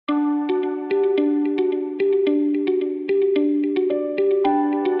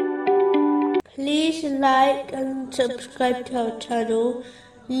like and subscribe to our channel.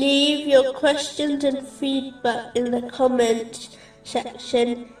 Leave your questions and feedback in the comments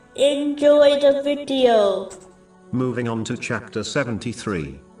section. Enjoy the video. Moving on to chapter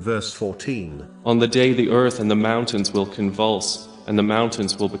 73, verse 14. On the day the earth and the mountains will convulse, and the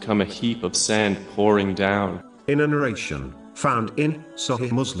mountains will become a heap of sand pouring down. In a narration found in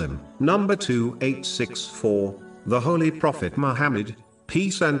Sahih Muslim, number 2864, the Holy Prophet Muhammad,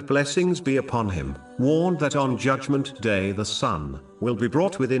 peace and blessings be upon him, warned that on Judgment Day the sun will be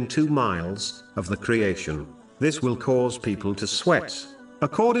brought within 2 miles of the creation. This will cause people to sweat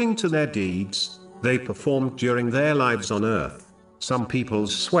according to their deeds they performed during their lives on earth. Some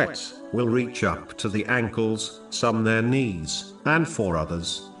people's sweat will reach up to the ankles, some their knees, and for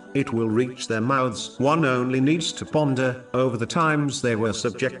others, it will reach their mouths. One only needs to ponder over the times they were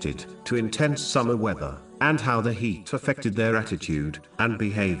subjected to intense summer weather, and how the heat affected their attitude and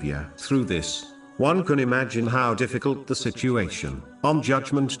behavior. Through this, one can imagine how difficult the situation on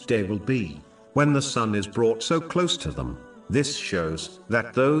Judgment Day will be, when the sun is brought so close to them. This shows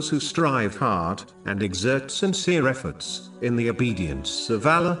that those who strive hard and exert sincere efforts in the obedience of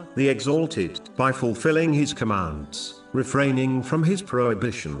Allah the Exalted, by fulfilling His commands, refraining from His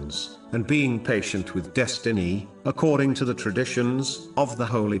prohibitions, and being patient with destiny, according to the traditions of the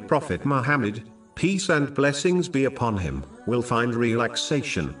Holy Prophet Muhammad, peace and blessings be upon him, will find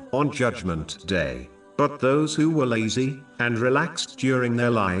relaxation on Judgment Day. But those who were lazy and relaxed during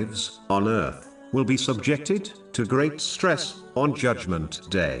their lives on earth will be subjected to great stress on Judgment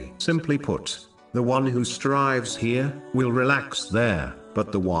Day. Simply put, the one who strives here will relax there,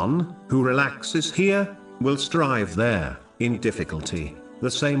 but the one who relaxes here will strive there in difficulty.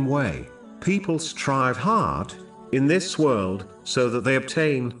 The same way, people strive hard in this world so that they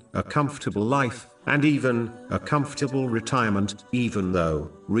obtain a comfortable life and even a comfortable retirement, even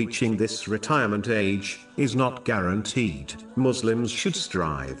though reaching this retirement age is not guaranteed. Muslims should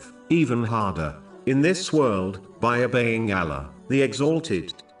strive even harder in this world by obeying Allah the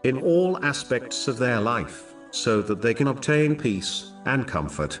Exalted in all aspects of their life, so that they can obtain peace and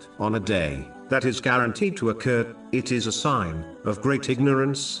comfort on a day that is guaranteed to occur. It is a sign of great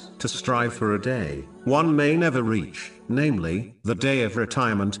ignorance to strive for a day one may never reach, namely the day of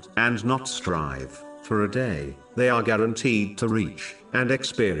retirement, and not strive for a day they are guaranteed to reach and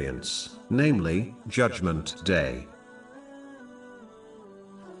experience, namely Judgment Day.